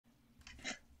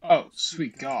Oh,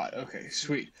 sweet God. Okay,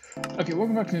 sweet. Okay,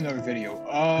 welcome back to another video.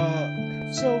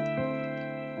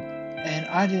 And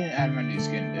I didn't add my new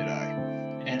skin, did I?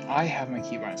 And I have my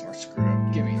keybinds all screwed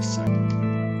up. Give me a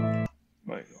second.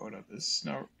 Wait, hold up. This is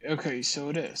no. Okay, so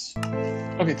it is.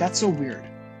 Okay, that's so weird.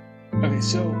 Okay,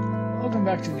 so welcome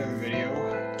back to another video.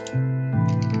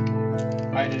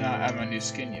 I did not add my new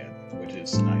skin yet, which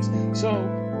is nice. So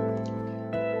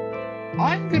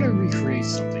I'm gonna recreate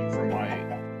something from my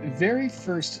very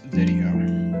first video,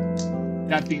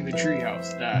 that being the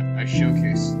treehouse that I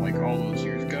showcased like all those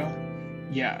years ago.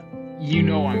 Yeah, you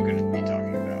know what I'm going to be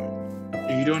talking about.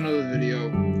 If you don't know the video,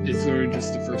 it's literally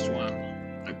just the first one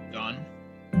I've done.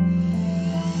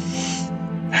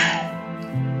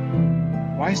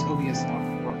 Why is OBS not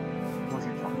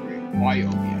working properly? Why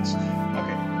OBS?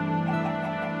 Okay.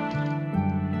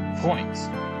 Points.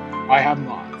 I have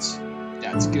mods.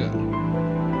 That's good.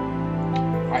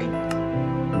 I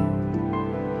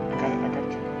got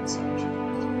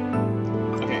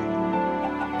okay.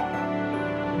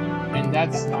 And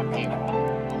that's not paintball.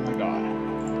 Oh my god.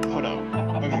 Hold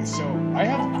up. Okay, so I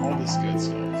have all this good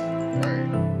stuff, right?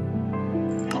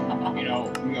 You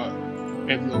know, we got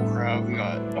big little crowd, we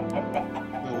got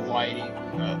little lighting,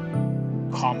 we got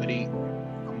comedy,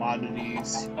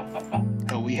 commodities.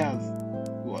 So we have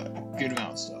what? A good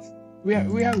amount of stuff. We have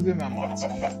a good amount of mods.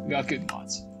 We got good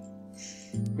mods.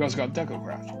 We also got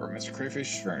DecoCraft, or Mr.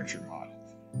 Crayfish's furniture mod.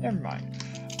 Never mind.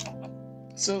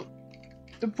 So,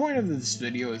 the point of this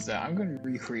video is that I'm going to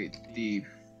recreate the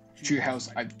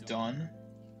treehouse I've done,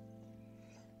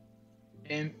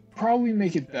 and probably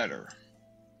make it better.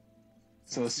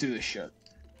 So let's do this shit.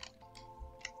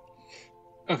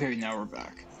 Okay, now we're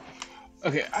back.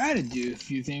 Okay, I had to do a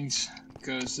few things,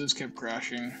 because this kept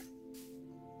crashing.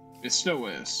 It still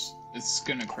is. It's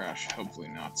gonna crash, hopefully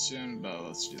not soon, but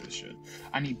let's do this shit.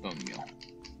 I need bone meal.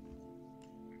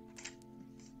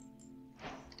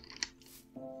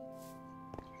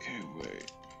 Okay,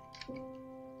 wait.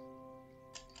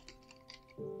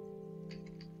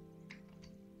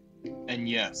 And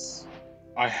yes,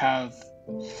 I have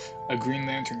a Green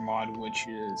Lantern mod, which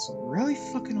is really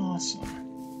fucking awesome.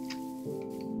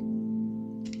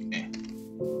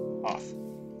 Off.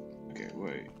 Okay,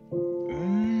 wait.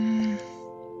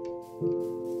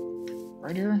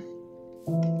 Right here?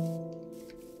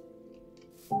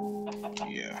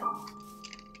 Yeah.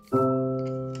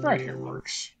 Right here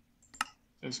works.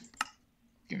 Just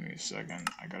give me a second.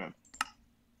 I gotta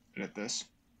edit this.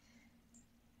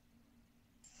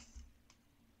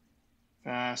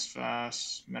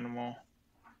 Fast, minimal.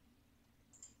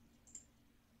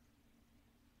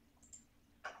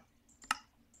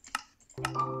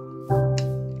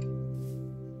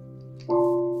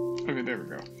 Okay, there we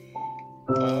go.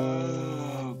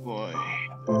 Oh boy,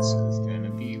 this is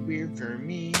gonna be weird for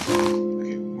me.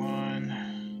 Okay, 1,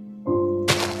 2.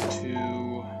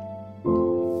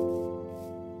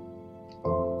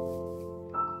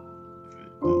 If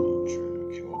it doesn't try to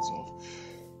kill itself.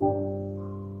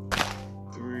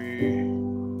 3.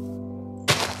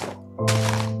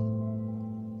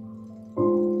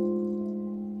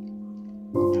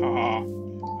 Haha.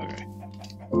 Okay.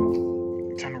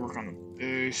 Time to work on the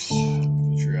base. The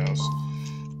treehouse.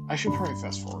 I should probably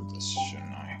fast forward this,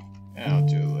 shouldn't I? Yeah, I'll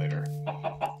do it later.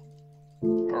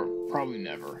 Or probably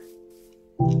never.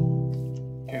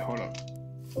 Okay, hold up.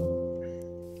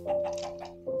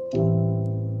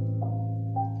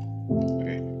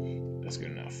 Okay, that's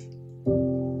good enough.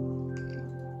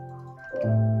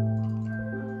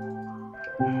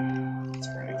 That's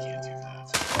right, I can't do that.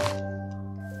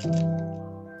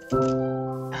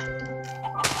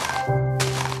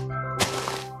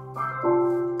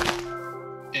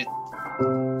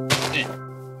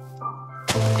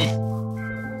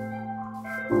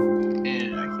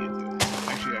 And I can't do this.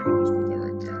 Actually, I can just put that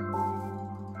right there.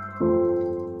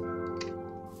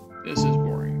 This is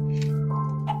boring.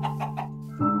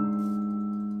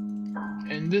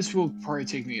 And this will probably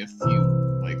take me a few,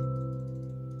 like...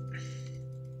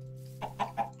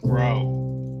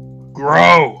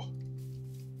 Grow!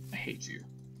 I hate you.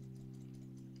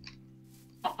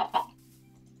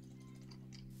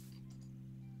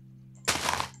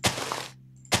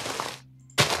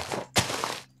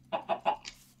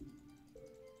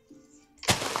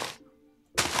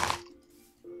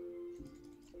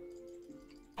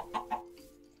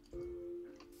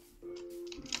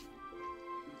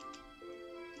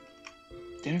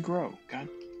 Didn't grow. God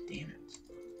damn it.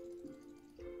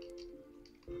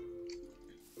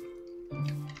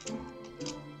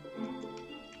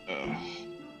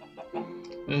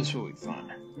 This will be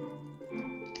fun.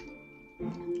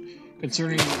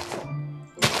 Concerning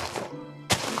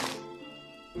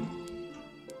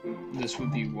this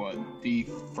would be what? The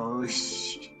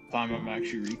first time I'm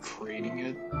actually recreating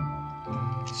it.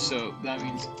 So that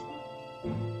means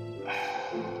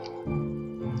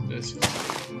this is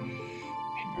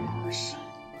horse.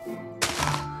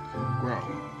 Grow.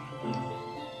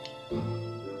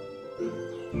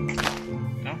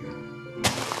 No.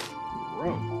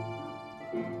 Grow.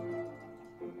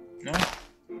 No.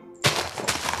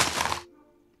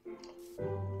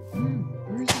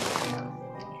 Where's the water?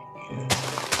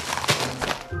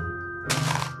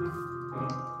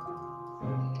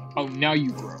 Oh, now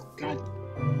you grow. God,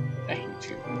 I hate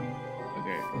you.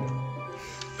 Okay.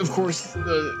 Of course,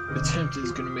 the attempt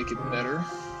is going to make it better.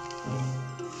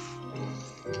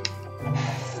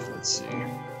 Let's see.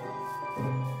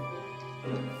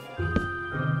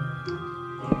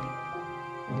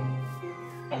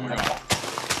 Oh my god.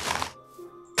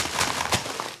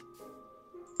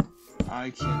 I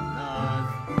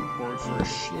cannot work for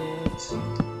shit.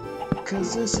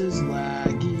 Cause this is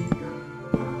laggy.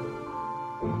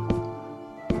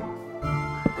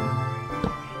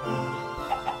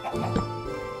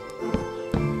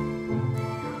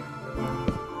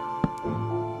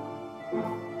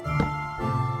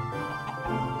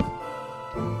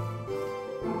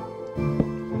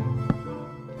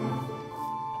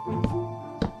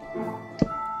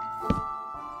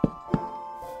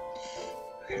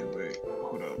 Okay, wait,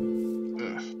 hold up.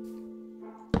 Ugh.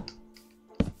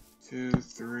 2,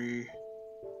 3.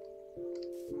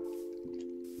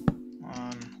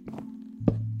 1,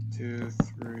 2,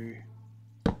 3.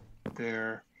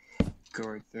 There. Go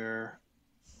right there.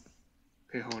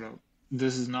 Okay, hold up.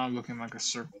 This is not looking like a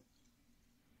circle.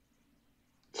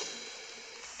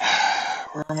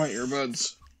 Where are my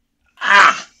earbuds?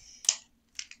 Ah!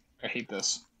 I hate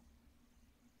this.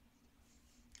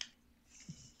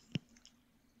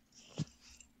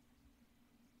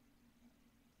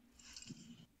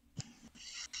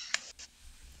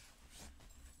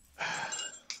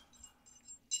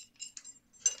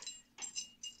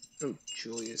 Oh,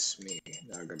 Julius me.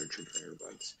 Now I gotta trip my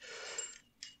earbuds.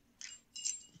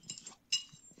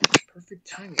 Perfect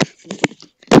timing.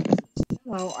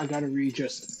 Well, I gotta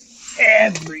readjust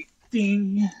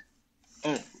everything.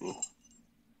 Oh.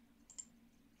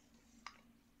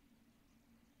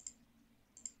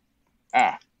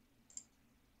 Ah.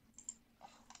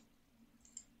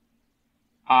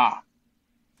 Ah.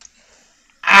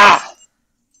 Ah!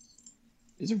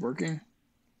 Is it working?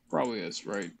 Probably is,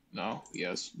 right? No?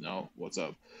 Yes? No? What's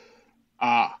up?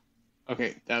 Ah.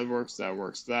 Okay, that works, that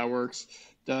works, that works.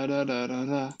 Da da da da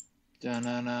da. Da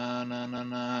na na na na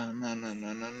na na na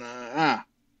na na na. Ah!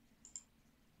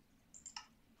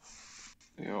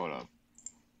 Okay, hold up.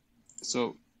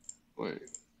 So, wait.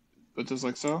 But just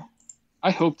like so?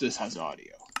 I hope this has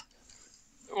audio.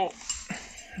 Oh.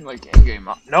 Like in-game.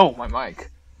 No, my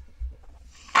mic.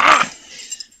 Ah!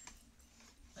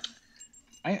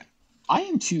 I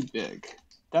am too big.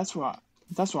 That's why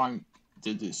I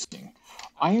did this thing.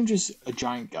 I am just a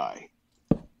giant guy.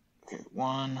 Okay,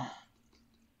 one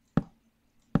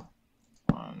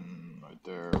right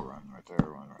there, one right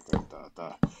there, one right there, right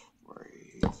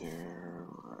there,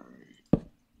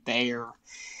 right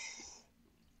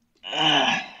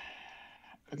there.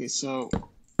 Okay, so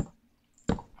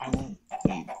I won't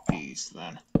need these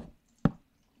then.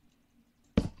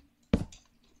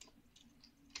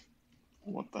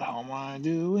 What the hell am I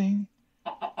doing?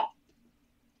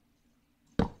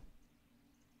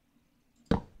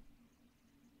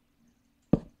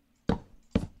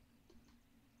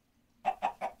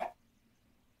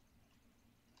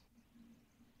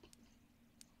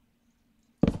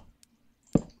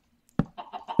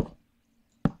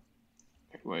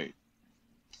 Okay, wait.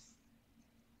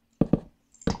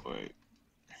 Wait.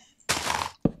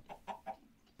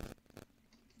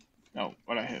 No,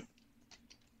 what I hit?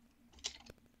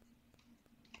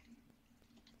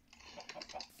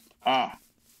 Ah.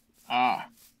 Ah.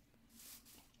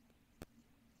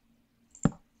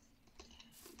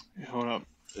 Okay, hold up.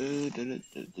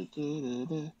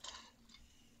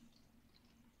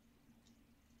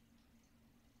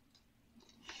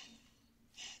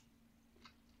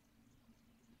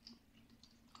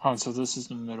 Oh, so this is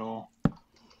the middle.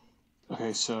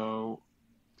 Okay, so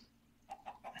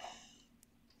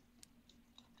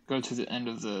go to the end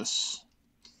of this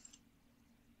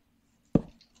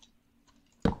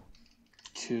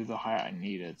to the height I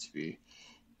need it to be.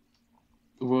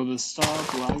 Will this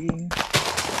stop lagging?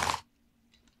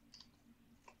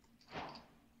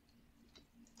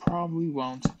 Probably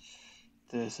won't.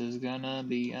 This is gonna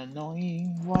be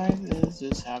annoying. Why is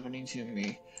this happening to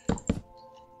me?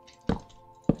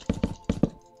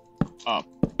 Up.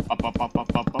 Up, up, up,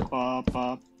 up, up, up, up, up,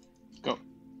 up. Go.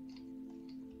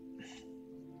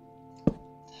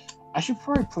 should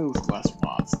probably play with less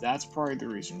mods. That's probably the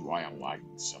reason why I'm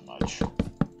lagging so much.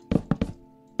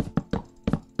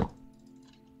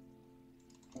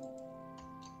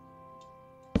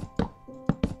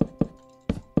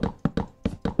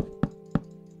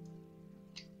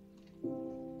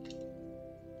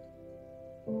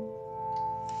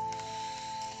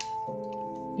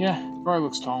 Yeah, probably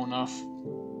looks tall enough.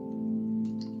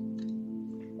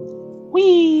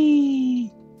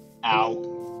 Whee! Ow.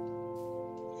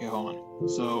 Okay, hold on.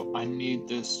 So I need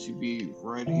this to be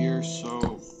right here.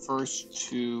 So first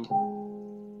to...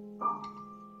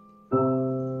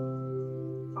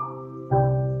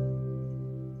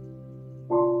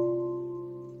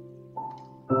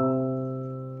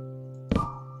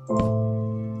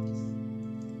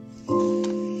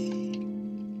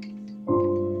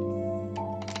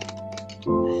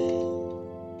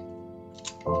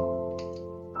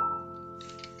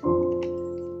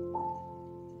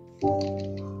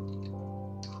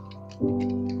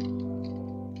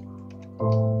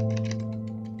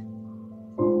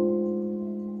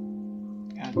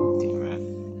 God damn it.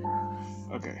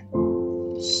 Okay.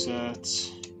 Set.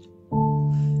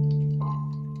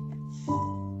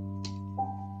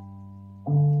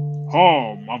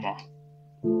 Oh, mama.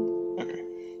 Okay.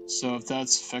 So if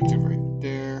that's effective right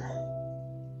there.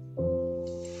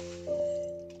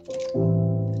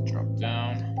 Drop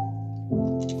down.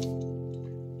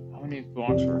 How many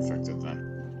blocks were effective then?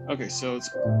 Okay, so it's...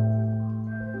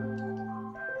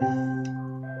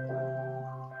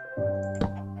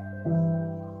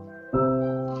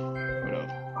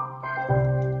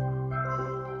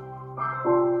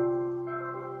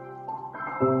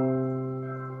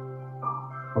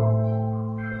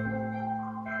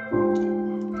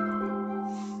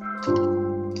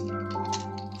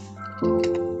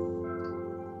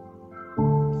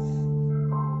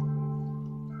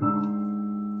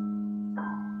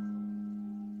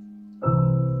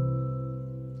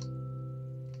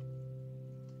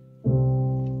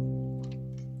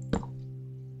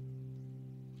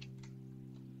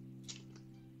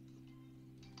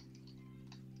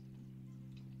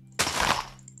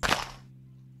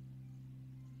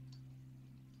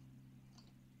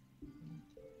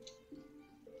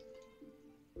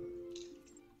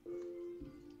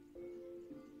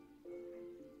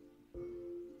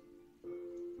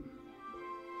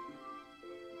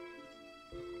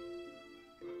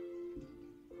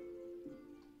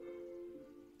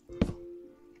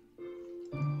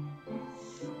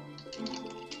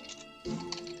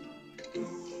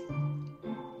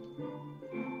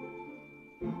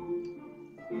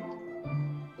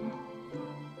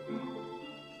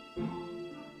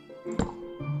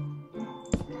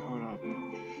 What up?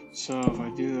 So if I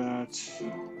do that,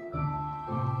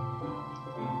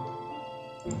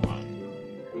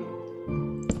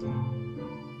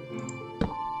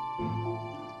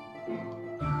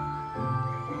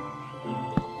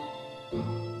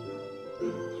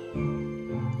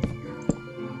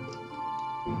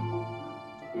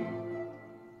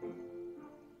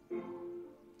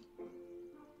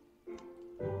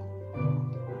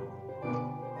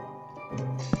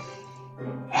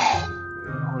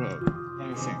 hold up, let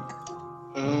me think.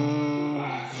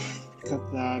 Cut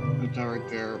that, put that right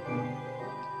there.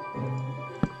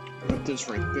 Put this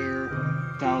right there.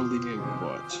 That'll leave me with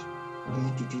what?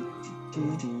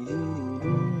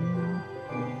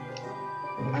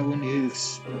 I will need to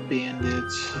expand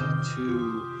it to...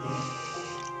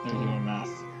 I'm doing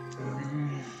math.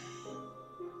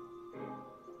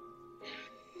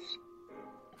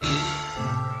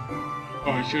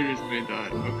 Oh, I should have just made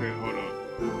that. Okay, hold up.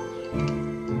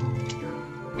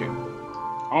 Okay.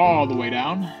 All the way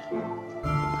down.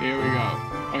 Here we go.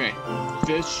 Okay,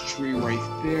 this tree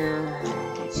right there.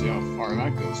 Let's see how far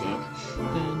that goes up.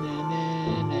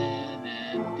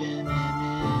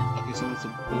 Okay, so that's a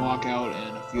block out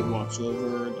and a few blocks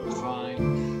over. They're fine.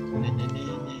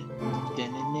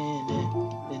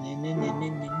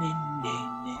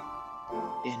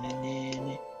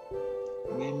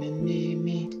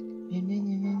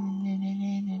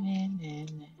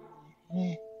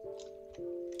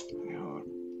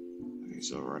 Okay,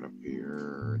 so right up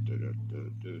here.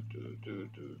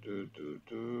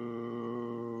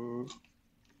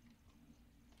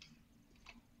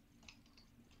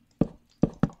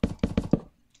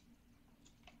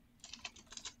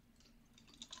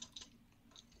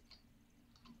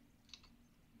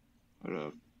 What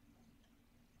up?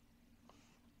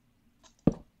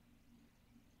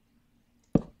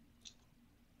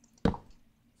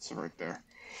 So right there.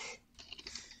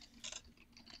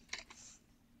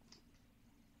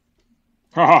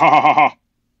 Ha ha ha ha!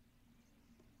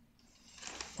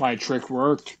 My trick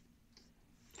worked.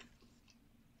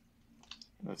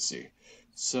 let's see.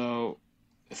 So,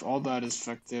 if all that is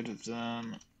affected,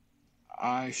 then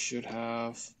I should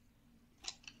have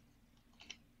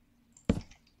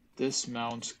this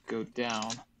mount go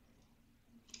down.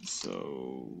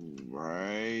 So,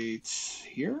 right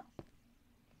here.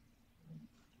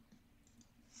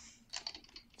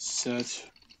 Set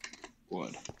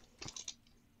wood.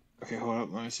 Okay, hold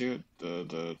up, let me see it.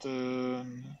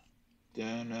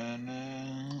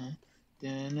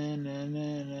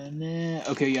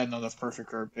 Okay, yeah, no, that's perfect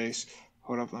card base.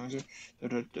 Hold up, let me see.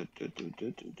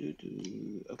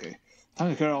 Okay, time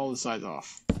to cut all the sides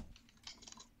off.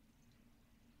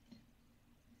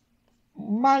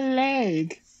 My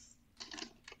leg!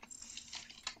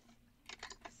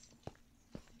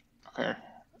 Okay.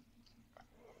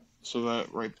 So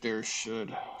that right there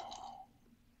should...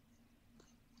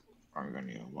 I'm gonna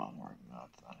need a lot more than that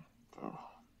then. So...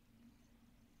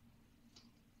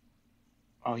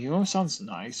 Oh, you know what sounds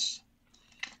nice?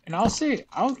 And I'll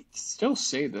still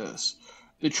say this.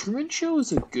 The Truman Show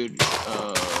is a good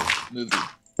movie.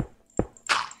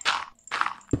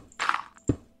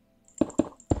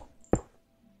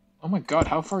 Oh my god,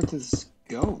 how far does this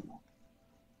go?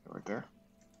 Right there.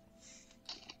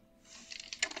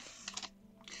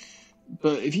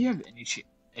 But if you have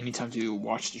any time to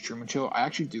watch the Truman Show, I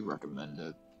actually do recommend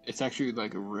it. It's actually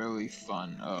like a really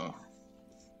fun.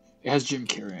 It has Jim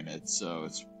Carrey in it, so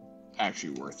it's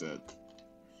actually worth it.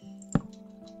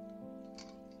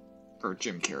 Or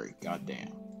Jim Carrey,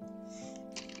 goddamn.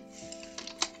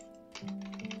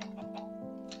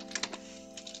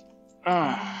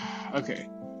 Okay.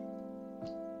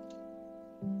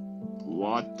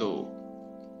 What the?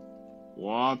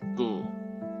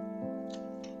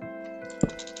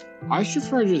 I should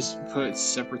probably just put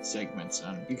separate segments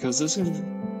in, because this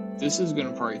is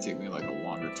gonna probably take me like a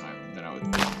longer time than I would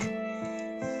think.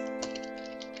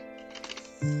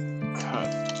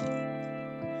 Cut.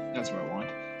 That's what I want.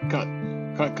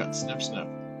 Cut, snip.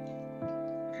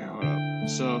 Okay, hold up.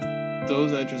 So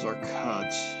those edges are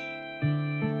cut.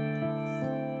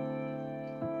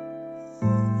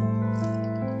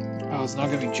 Oh, it's not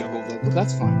gonna be jungle wood, but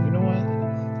that's fine. You know what?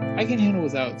 I can handle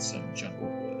without some jungle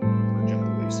wood or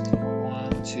jungle leaves.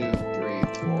 1, 2, 3,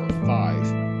 4,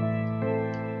 5.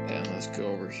 And let's go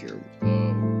over here with the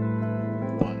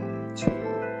 1, 2,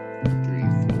 3,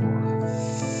 4,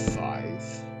 5.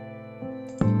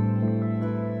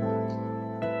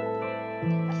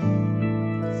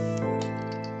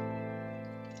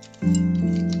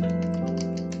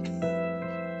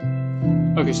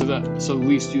 Okay, so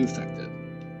leaves do affect it.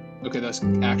 Okay, that's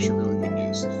actually really good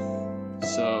news.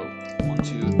 So 1,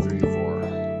 2, 3, 4.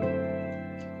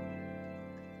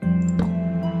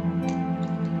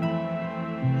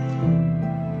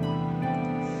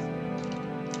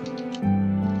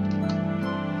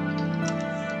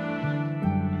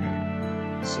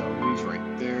 So leaves right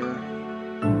there.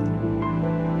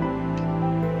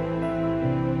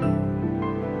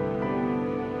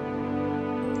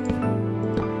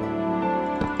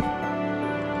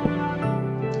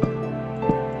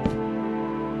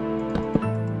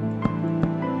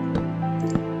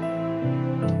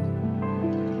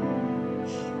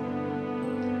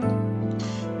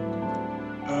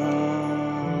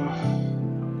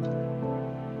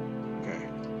 Okay,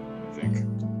 I think.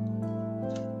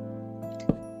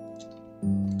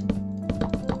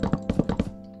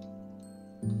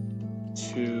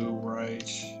 Two right.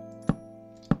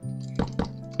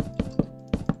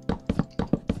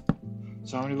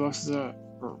 So how many blocks is that?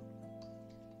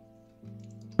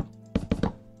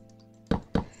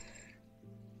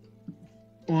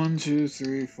 1, 2,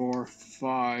 3, 4,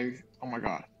 5. Oh my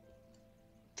god.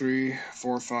 3,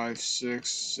 4, 5, 6,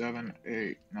 7,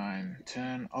 8, 9,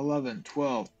 10, 11,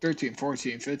 12, 13,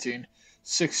 14, 15,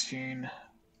 16.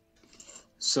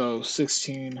 So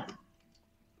 16.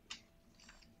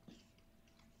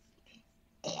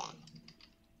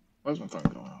 Why's my phone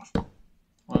going off?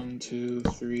 1, 2,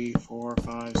 3, 4,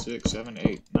 5, 6, 7,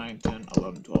 8, 9, 10,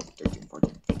 11, 12, 13,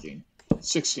 14, 15,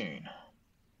 16.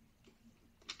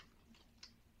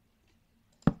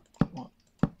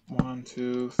 1,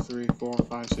 2, 3, 4,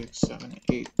 5, 6, 7,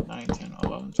 8, 9, 10,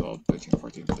 11, 12, 13,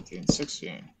 14, 15,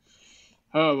 16.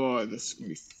 Oh boy, this is gonna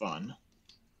be fun.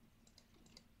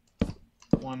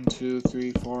 1, 2,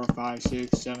 3, 4, 5,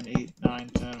 6, 7, 8, 9,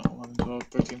 10, 11, 12,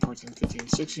 13, 14, 15,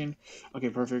 16. Okay,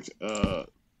 perfect.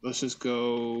 Let's just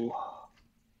go.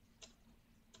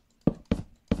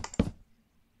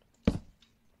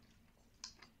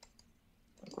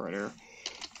 Right here.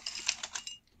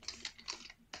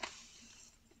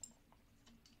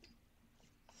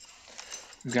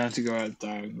 I'm gonna have to go out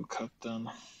diagonal cut them.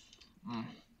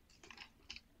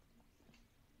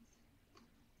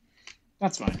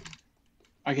 That's fine.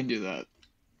 I can do that.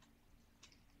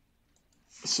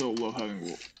 So love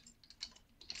having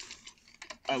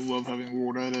I love having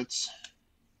world edits.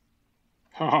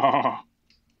 Ha ha ha ha.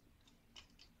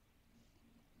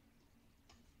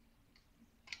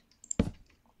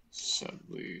 Set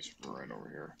these right over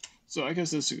here. So I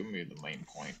guess this is gonna be the main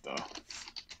point, though.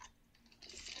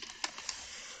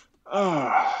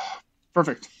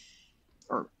 Perfect,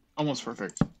 or almost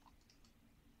perfect.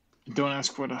 Don't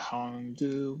ask what I'm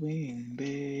doing,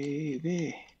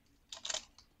 baby.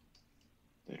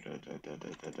 Da, da, da, da,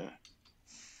 da, da.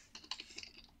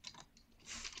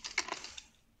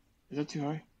 Is that too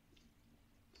high?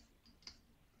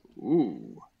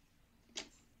 Ooh,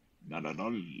 not at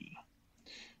all.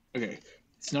 Okay,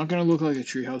 it's not gonna look like a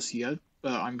treehouse yet,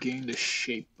 but I'm getting the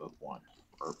shape of one,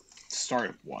 or start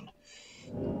of one.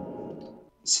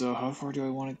 So how far do I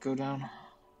want to go down?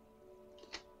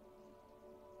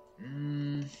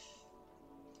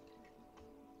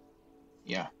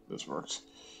 Yeah, this works.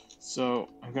 So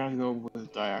I'm gonna go with a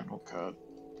diagonal cut.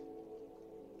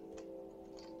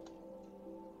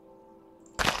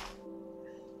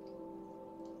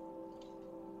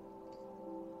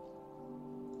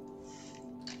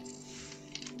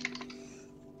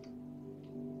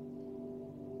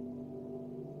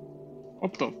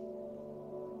 What the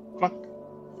fuck?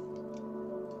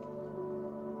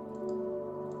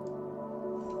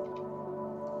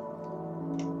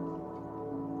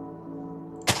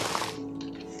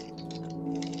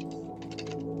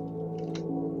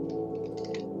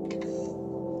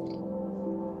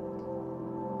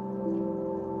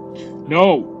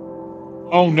 No!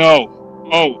 Oh no!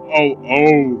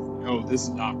 Oh! No, this is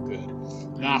not good.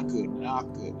 Not good,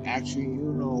 not good. Actually,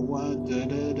 you know what? Da,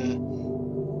 da, da.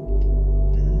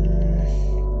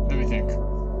 Let me think.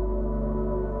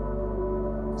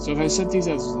 So if I set these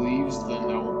as leaves, then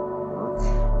that won't work.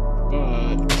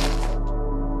 But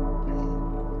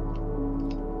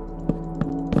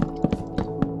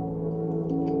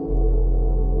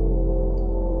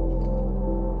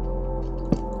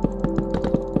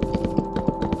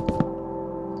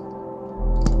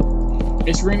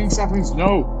it's raining saplings.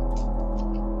 No.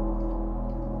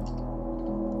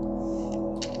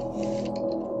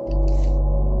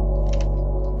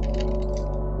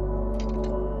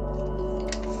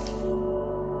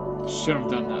 Shouldn't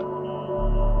have done that.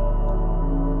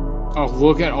 Oh,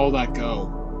 look at all that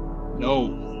go.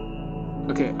 No.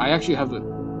 Okay, I actually have the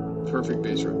perfect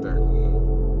base right there.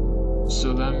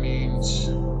 So that means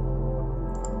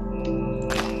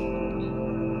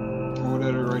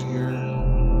whatever right here.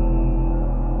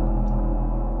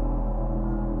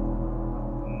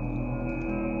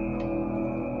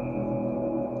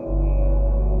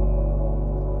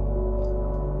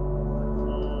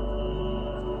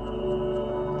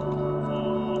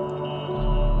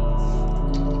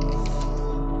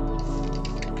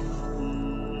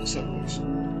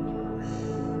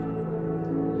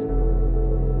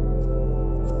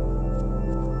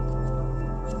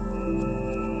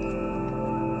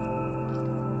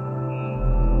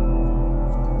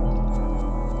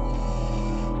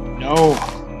 No,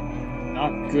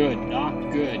 not good, not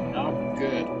good, not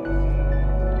good.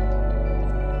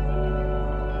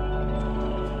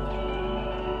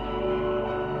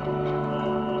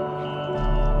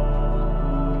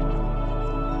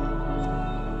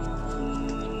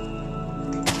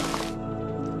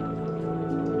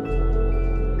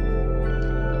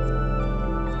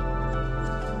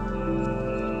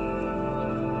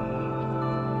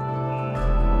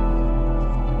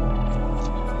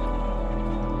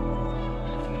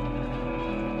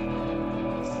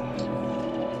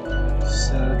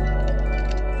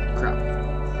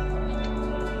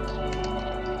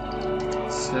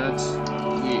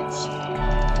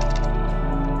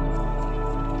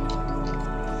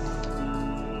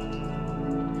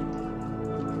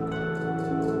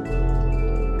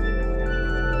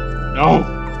 No!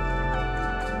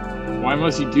 Why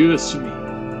must he do this to me?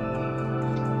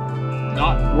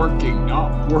 Not working,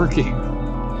 not working. Oh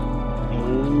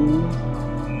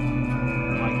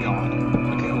my god.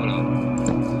 Okay, hold up.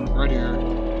 Right here.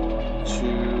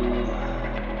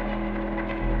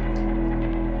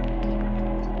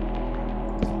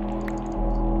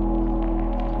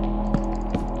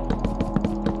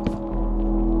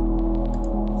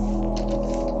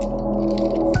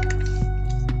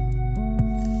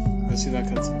 See, that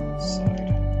cuts on the side.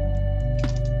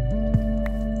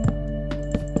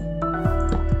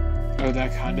 Oh,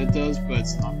 that kind of does, but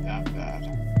it's not that bad.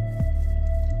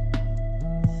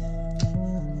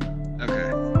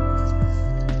 Okay.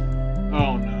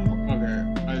 Oh no. Okay.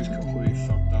 I just completely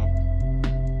fucked up.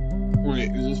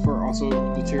 Wait, is this part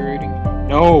also deteriorating?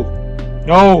 No!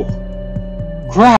 No! Crap!